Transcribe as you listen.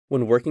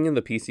When working in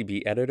the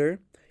PCB editor,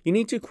 you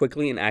need to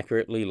quickly and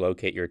accurately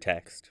locate your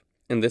text.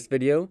 In this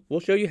video, we'll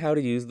show you how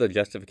to use the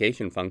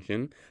justification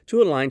function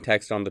to align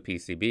text on the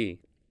PCB.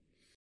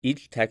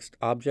 Each text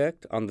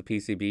object on the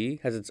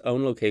PCB has its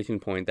own location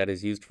point that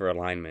is used for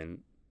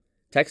alignment.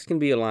 Text can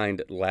be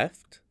aligned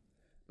left,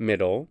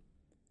 middle,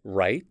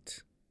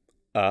 right,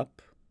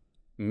 up,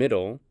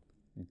 middle,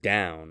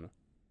 down.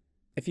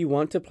 If you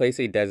want to place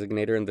a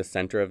designator in the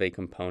center of a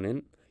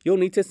component, you'll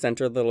need to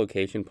center the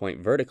location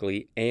point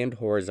vertically and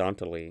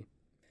horizontally.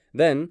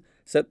 Then,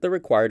 set the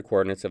required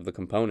coordinates of the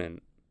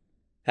component.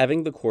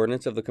 Having the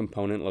coordinates of the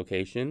component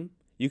location,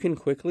 you can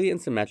quickly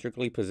and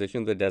symmetrically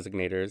position the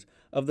designators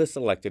of the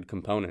selected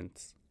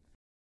components.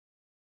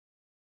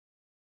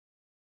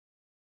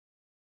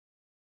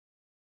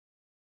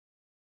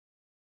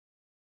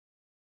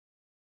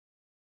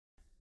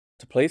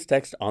 To place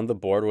text on the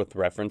board with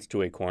reference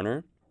to a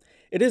corner,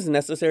 it is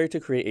necessary to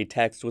create a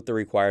text with the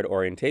required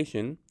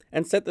orientation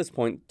and set this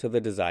point to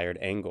the desired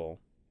angle.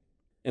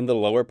 In the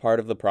lower part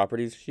of the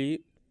properties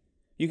sheet,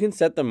 you can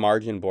set the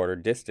margin border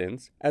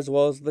distance as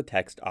well as the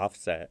text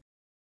offset.